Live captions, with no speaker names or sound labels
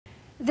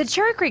The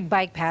Cherry Creek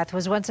bike path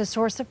was once a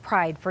source of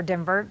pride for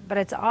Denver, but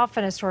it's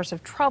often a source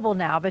of trouble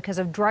now because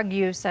of drug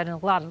use and a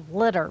lot of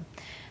litter.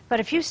 But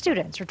a few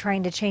students are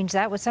trying to change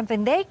that with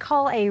something they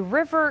call a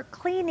river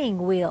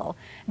cleaning wheel.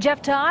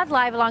 Jeff Todd,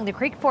 live along the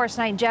creek for us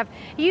tonight. Jeff,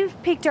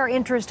 you've piqued our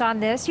interest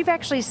on this. You've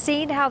actually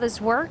seen how this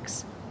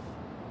works?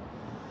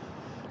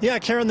 Yeah,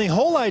 Karen, the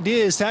whole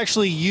idea is to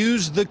actually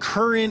use the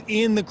current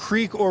in the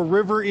creek or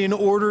river in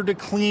order to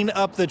clean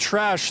up the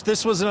trash.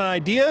 This was an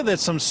idea that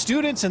some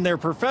students and their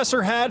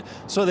professor had,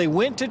 so they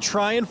went to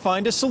try and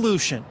find a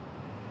solution.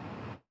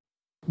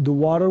 The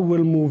water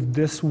will move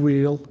this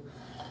wheel.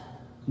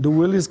 The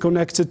wheel is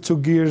connected to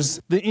gears.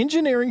 The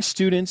engineering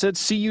students at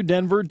CU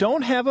Denver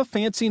don't have a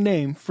fancy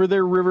name for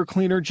their river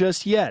cleaner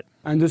just yet.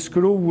 And the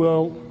screw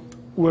will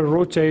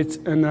rotate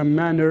in a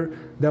manner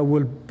that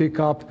will pick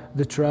up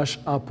the trash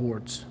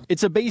upwards.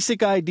 It's a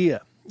basic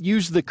idea.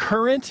 Use the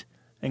current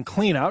and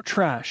clean out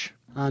trash.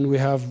 And we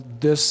have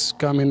this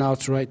coming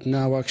out right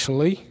now,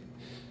 actually.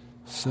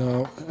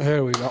 So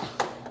here we go.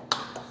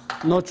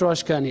 No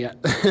trash can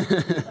yet.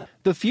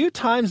 The few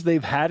times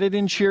they've had it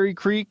in Cherry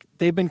Creek,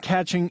 they've been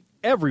catching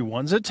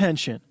everyone's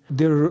attention.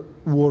 They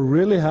were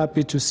really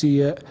happy to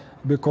see it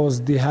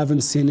because they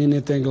haven't seen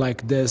anything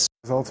like this.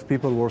 A lot of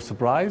people were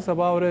surprised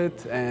about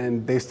it,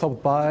 and they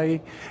stopped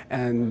by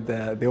and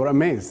they were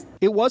amazed.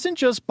 It wasn't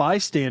just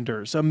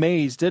bystanders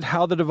amazed at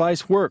how the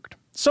device worked.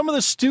 Some of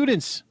the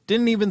students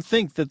didn't even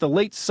think that the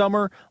late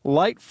summer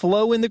light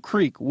flow in the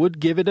creek would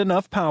give it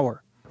enough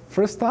power.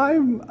 First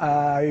time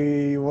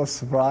I was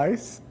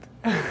surprised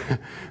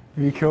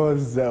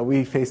because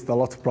we faced a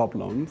lot of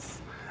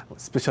problems,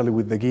 especially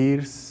with the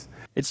gears.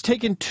 It's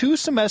taken 2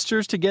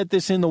 semesters to get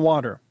this in the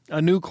water.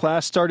 A new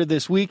class started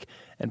this week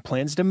and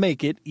plans to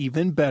make it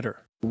even better.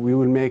 We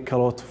will make a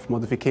lot of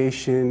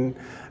modification.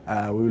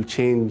 We will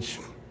change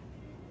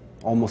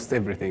almost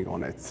everything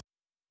on it.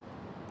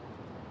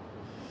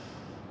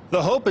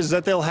 The hope is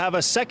that they'll have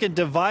a second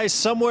device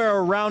somewhere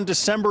around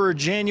December or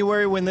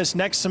January when this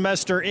next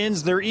semester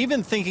ends. They're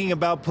even thinking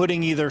about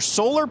putting either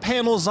solar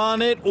panels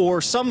on it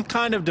or some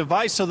kind of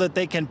device so that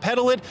they can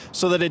pedal it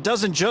so that it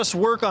doesn't just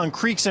work on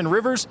creeks and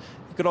rivers.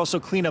 It could also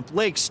clean up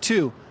lakes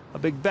too. A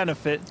big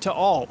benefit to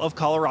all of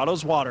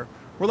Colorado's water.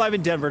 We're live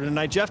in Denver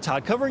tonight. Jeff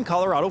Todd covering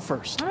Colorado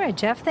First. All right,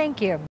 Jeff, thank you.